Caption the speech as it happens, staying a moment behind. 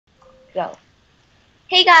Go.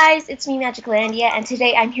 Hey guys, it's me Magicalandia, and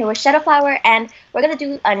today I'm here with ShadowFlower, and we're gonna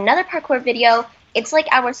do another parkour video. It's like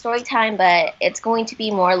our story time, but it's going to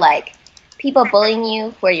be more like people bullying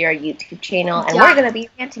you for your YouTube channel, and we're Yeah. gonna be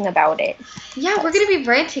ranting about it. Yeah, we're gonna be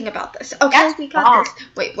ranting about this. Okay, That's we got wrong. this.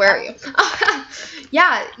 Wait, where are you?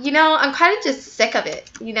 Yeah, I'm kind of just sick of it.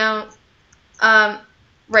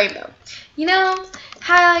 Rainbow. You know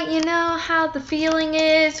how the feeling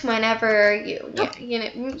is whenever you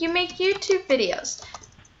make YouTube videos,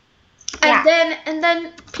 Yeah. and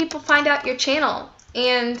then people find out your channel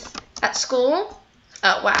and at school.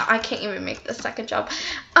 Oh wow, I can't even make the second job.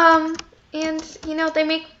 And they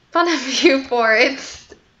make fun of you for it.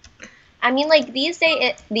 I mean, like these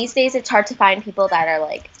days it's hard to find people that are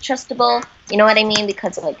like trustable. You know what I mean?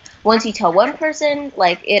 Because like once you tell one person,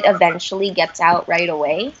 like it eventually gets out right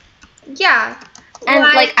away. Yeah. And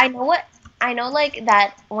like I know like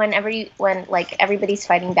that when like everybody's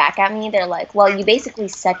fighting back at me, they're like, well, you basically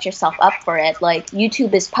set yourself up for it. Like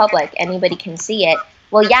YouTube is public, anybody can see it.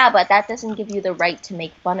 Well, yeah, but that doesn't give you the right to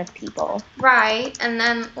make fun of people. Right. And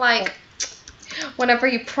then whenever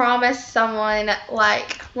you promise someone,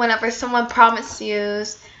 whenever someone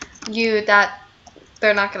promises you that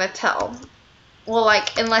they're not gonna tell. Well,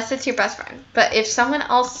 unless it's your best friend. But if someone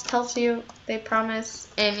else tells you they promise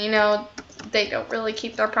and they don't really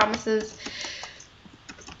keep their promises,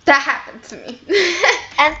 that happened to me.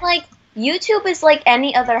 And like YouTube is like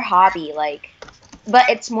any other hobby, like, but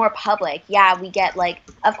it's more public. Yeah, we get like,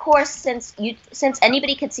 of course, since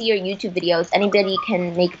anybody could see your YouTube videos, anybody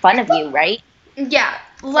can make fun of you, right? Yeah,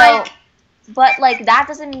 but like that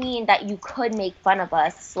doesn't mean that you could make fun of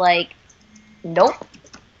us. Like, nope.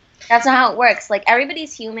 That's not how it works. Like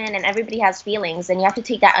everybody's human and everybody has feelings, and you have to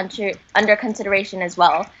take that under consideration as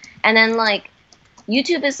well. And then like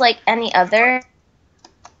YouTube is like any other.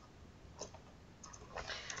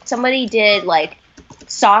 Somebody did like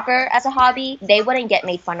soccer as a hobby, they wouldn't get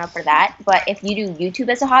made fun of for that. But if you do YouTube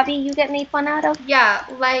as a hobby, you get made fun out of. Yeah,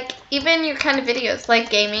 like even your kind of videos, like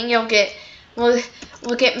gaming,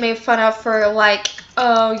 will get made fun of for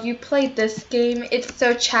oh, you played this game, it's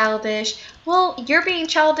so childish. Well, you're being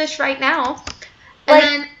childish right now. And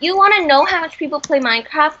then you want to know how much people play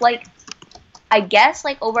Minecraft? Like, I guess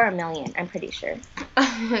like over 1 million. I'm pretty sure.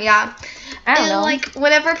 Yeah. I don't know. Like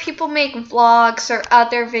whenever people make vlogs or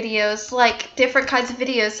other videos, like different kinds of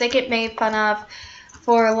videos, they get made fun of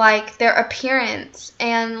for like their appearance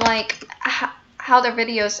and like how their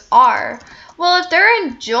videos are. Well, if they're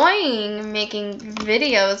enjoying making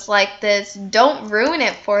videos like this, don't ruin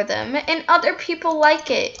it for them. And other people like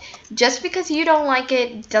it. Just because you don't like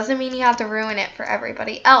it doesn't mean you have to ruin it for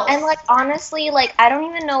everybody else. And like honestly, like I don't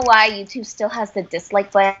even know why YouTube still has the dislike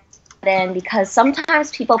button, because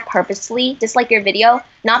sometimes people purposely dislike your video,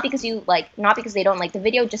 not because they don't like the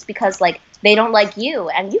video, just because like they don't like you,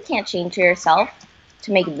 and you can't change yourself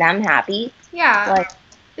to make them happy. Yeah.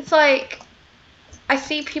 It's like I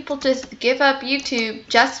see people just give up YouTube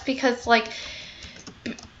just because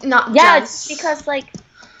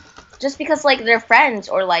just because they're friends,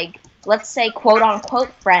 or like let's say quote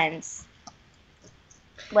unquote friends.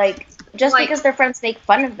 Like just because their friends make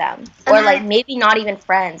fun of them, or like maybe not even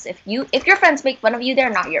friends. If your friends make fun of you, they're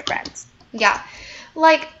not your friends. Yeah.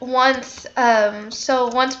 Like once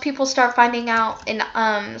people start finding out in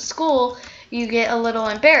school, you get a little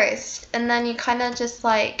embarrassed, and then you kind of just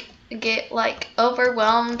get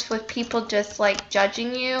overwhelmed with people just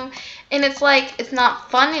judging you, and it's not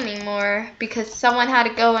fun anymore because someone had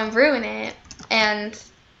to go and ruin it and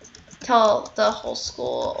tell the whole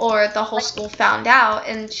school, or the whole school found out,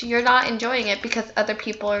 and you're not enjoying it because other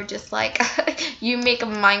people are just you make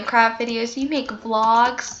Minecraft videos, you make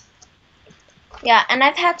vlogs. Yeah, and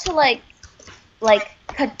I've had to like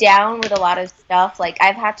cut down with a lot of stuff. Like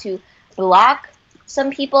I've had to block some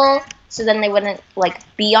people so then they wouldn't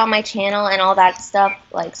be on my channel and all that stuff.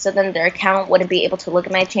 So then their account wouldn't be able to look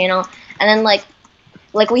at my channel. And then like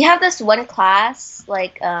we have this one class,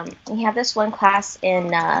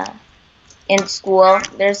 in school.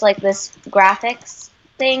 There's this graphics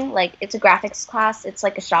thing. It's a graphics class. It's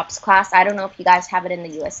like a shops class. I don't know if you guys have it in the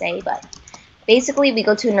USA, but basically we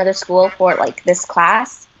go to another school for this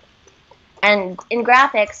class. And in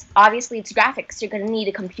graphics, obviously it's graphics. You're going to need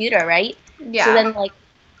a computer, right? Yeah. So then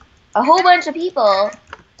a whole bunch of people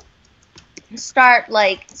start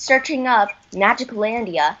searching up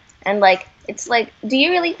Magicalandia, and it's do you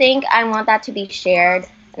really think I want that to be shared?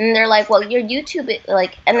 And they're like, well, your YouTube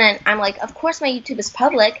and then I'm like, of course my YouTube is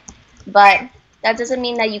public, but that doesn't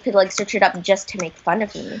mean that you could search it up just to make fun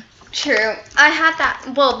of me. True. I had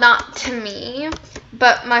that. Well, not to me,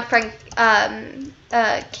 but my friend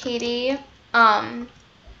Katie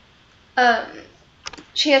Um,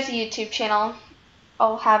 she has a YouTube channel.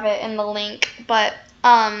 I'll have it in the link. But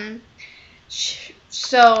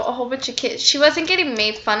so a whole bunch of kids. She wasn't getting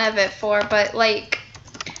made fun of it for, but like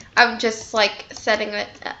I'm just like setting an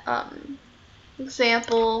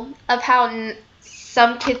example of how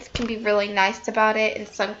some kids can be really nice about it and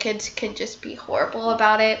some kids can just be horrible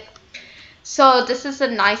about it. So this is a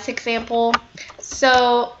nice example.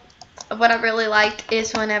 So what I really liked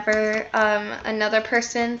is whenever another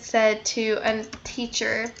person said to a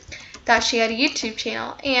teacher that she had a YouTube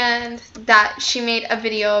channel and that she made a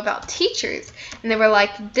video about teachers, and they were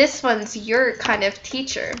like, this one's your kind of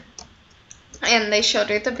teacher. And they showed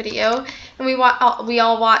her the video, and we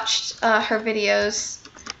all watched her videos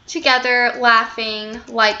together, laughing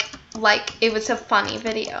like it was a funny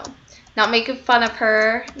video, not making fun of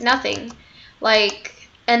her, nothing. Like,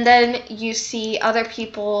 and then you see other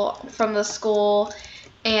people from the school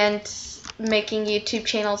and making YouTube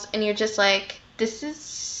channels, and you're just like, this is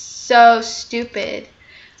so stupid.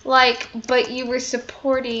 Like, but you were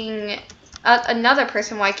supporting another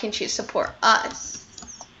person. Why can't you support us?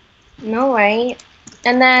 No, right?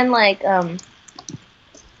 And then, like,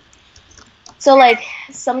 so, like,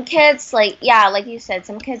 some kids, like, yeah, like you said,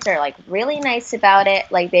 some kids are, like, really nice about it.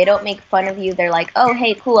 Like, they don't make fun of you. They're like, oh,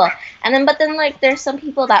 hey, cool. And then, but then, like, there's some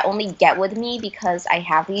people that only get with me because I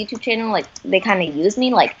have a YouTube channel. Like, they kind of use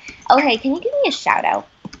me. Like, oh, hey, can you give me a shout-out?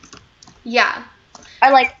 Yeah.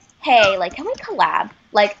 Or, like, hey, like, can we collab?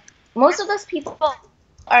 Like, most of those people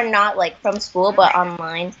are not, like, from school, but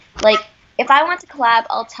online. Like, if I want to collab,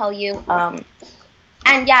 I'll tell you.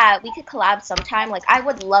 And yeah, we could collab sometime. Like, I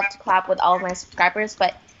would love to collab with all of my subscribers,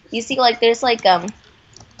 but you see, like, there's, like, I'm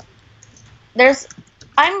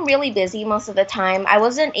really busy most of the time. I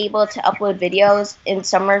wasn't able to upload videos in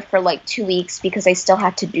summer for, like, 2 weeks because I still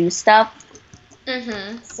had to do stuff.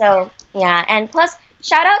 So, yeah, and plus,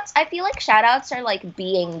 shoutouts, I feel like shoutouts are, like,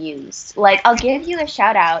 being used. Like, I'll give you a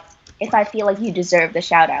shoutout if I feel like you deserve the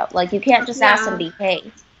shoutout. Like, you can't just ask somebody,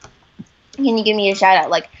 hey, can you give me a shout out?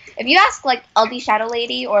 Like, if you ask, like, LB Shadow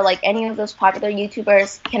Lady or, like, any of those popular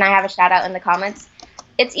YouTubers, can I have a shout out in the comments?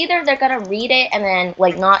 It's either they're gonna read it and then,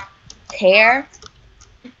 like, not care.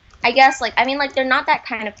 I guess, like, I mean, like, they're not that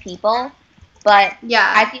kind of people. But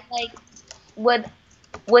yeah, I feel like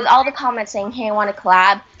with all the comments saying, hey, I want to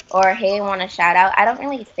collab or hey, I want a shout out, I don't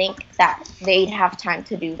really think that they'd have time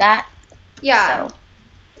to do that. Yeah. So,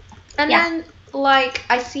 and then, like,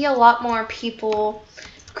 I see a lot more people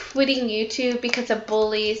quitting YouTube because of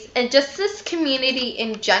bullies and just this community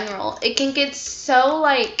in general. It can get so,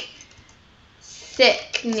 like,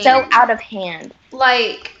 sick. So out of hand.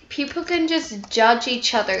 Like, people can just judge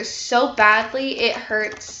each other so badly it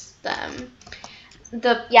hurts them.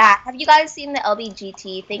 Have you guys seen the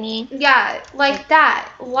LBGT thingy? Yeah, like that.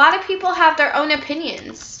 A lot of people have their own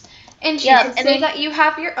opinions. And you can say that you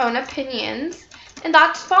have your own opinions, and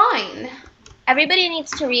that's fine. Everybody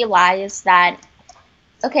needs to realize that,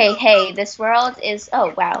 okay, hey, this world is,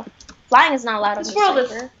 oh, wow. Flying is not allowed on this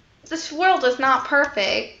server. This world is not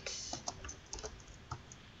perfect.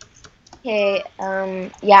 Okay,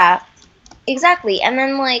 yeah, exactly. And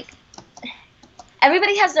then, like,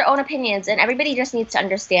 everybody has their own opinions, and everybody just needs to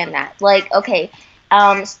understand that. Like, okay,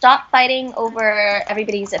 stop fighting over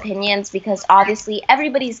everybody's opinions because obviously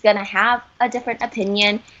everybody's gonna have a different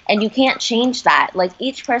opinion, and you can't change that. Like,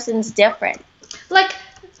 each person's different. Like,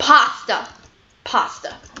 pasta.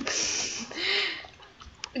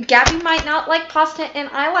 Gabby might not like pasta, and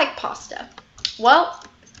I like pasta. Well,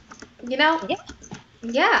 you know,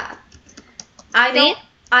 yeah. I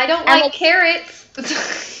don't like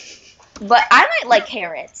carrots. But I might like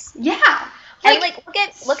carrots. Yeah. Like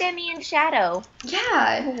look at me and Shadow.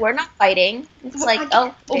 Yeah. We're not fighting. It's like,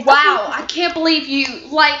 oh wow, I can't believe you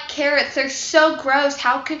like carrots. They're so gross.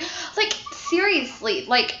 How could, like, seriously,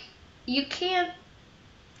 like, you can't.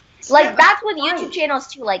 Like, that's with YouTube channels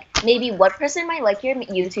too. Like, maybe one person might like your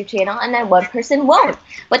YouTube channel and then one person won't.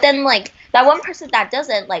 But then, like, that one person that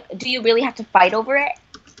doesn't, like, do you really have to fight over it?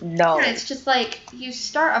 No. Yeah, it's just like you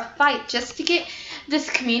start a fight just to get this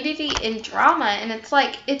community in drama, and it's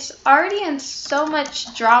like it's already in so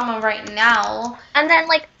much drama right now. And then,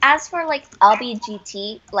 like, as for, like,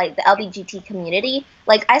 LBGT, like the LBGT community,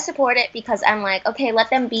 like, I support it because I'm like, okay, let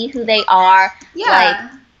them be who they are. Yeah. Like,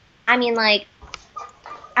 I mean,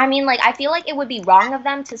 I feel like it would be wrong of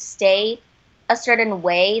them to stay a certain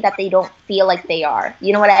way that they don't feel like they are.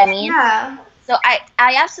 You know what I mean? Yeah. So I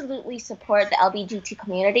absolutely support the LBGT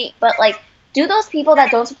community, but, like, do those people that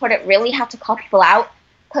don't support it really have to call people out?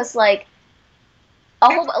 Because, like,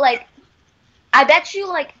 I bet you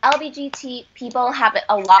like LGBT people have it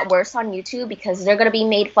a lot worse on YouTube because they're gonna be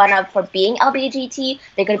made fun of for being LGBT.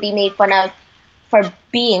 They're gonna be made fun of for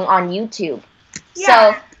being on YouTube.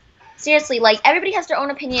 Yeah. So seriously, like everybody has their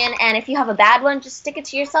own opinion, and if you have a bad one, just stick it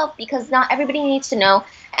to yourself because not everybody needs to know,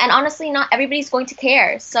 and honestly, not everybody's going to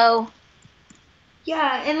care. So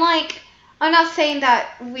Yeah, and like I'm not saying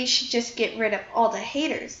that we should just get rid of all the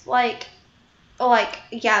haters. Like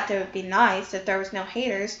yeah, that would be nice if there was no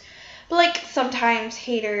haters. But like sometimes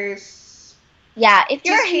haters yeah, if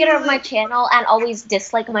you're a just hater of my channel and always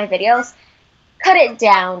dislike my videos, cut it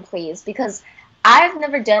down, please, because I've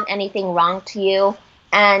never done anything wrong to you,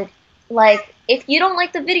 and like if you don't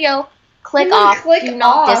like the video, click off. Click Do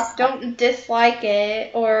not off. dislike. Don't dislike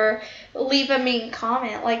it or leave a mean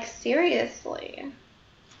comment. Like seriously.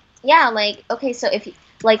 Yeah, like okay, so if you,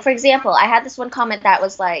 like for example, I had this one comment that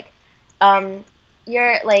was like,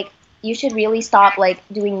 you're like you should really stop like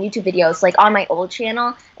doing YouTube videos like on my old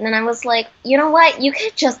channel, and then I was like, you know what? You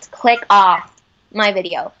could just click off my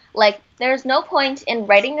video. Like there's no point in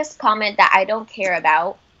writing this comment that I don't care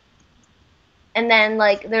about. And then,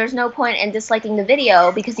 like, there's no point in disliking the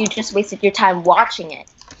video because you just wasted your time watching it.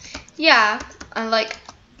 Yeah, I, like,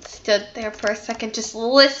 stood there for a second just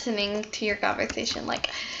listening to your conversation. Like,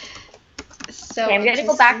 so Okay, I'm going to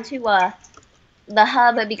go back to the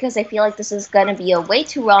hub because I feel like this is going to be a way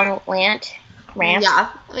too long rant. Yeah.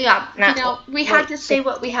 Not, you know, we had to say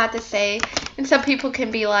what we had to say. And some people can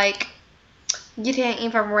be like, you didn't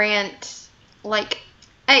even rant. Like,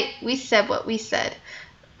 hey, we said what we said.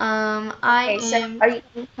 Okay, so are you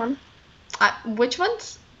from? Which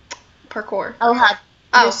ones? Parkour. Oh, hub.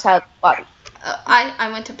 Oh. Just hub. Bobby. I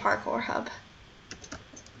went to Parkour Hub.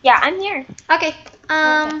 Yeah, I'm here. Okay.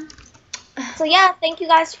 So yeah, thank you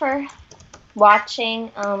guys for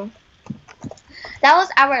watching. That was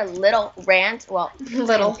our little rant. Well,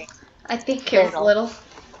 little. I think it was little.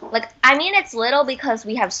 Like, I mean, it's little because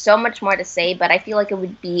we have so much more to say, but I feel like it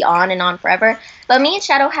would be on and on forever. But me and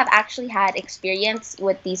Shadow have actually had experience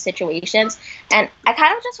with these situations, and I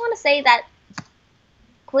kind of just want to say that,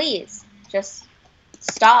 please, just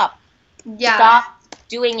stop. Yeah. Stop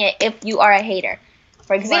doing it if you are a hater.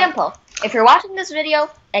 For example, if you're watching this video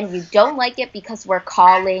and you don't like it because we're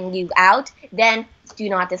calling you out, then do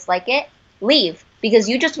not dislike it. Leave, because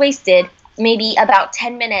you just wasted maybe about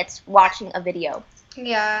 10 minutes watching a video.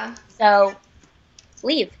 Yeah. So,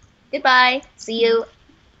 leave. Goodbye. See you.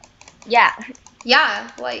 Yeah. Yeah,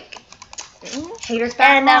 like, haters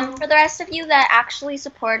back And for the rest of you that actually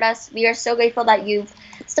support us, we are so grateful that you've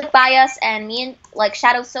stuck by us. And me and, like,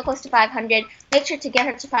 Shadow's so close to 500. Make sure to get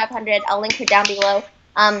her to 500. I'll link her down below.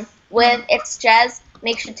 With It's Jez,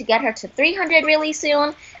 make sure to get her to 300 really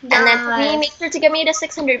soon. Yes. And then for me, make sure to get me to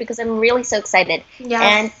 600 because I'm really so excited. Yes.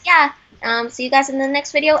 And, yeah. See you guys in the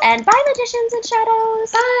next video, and bye, magicians and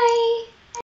shadows. Bye.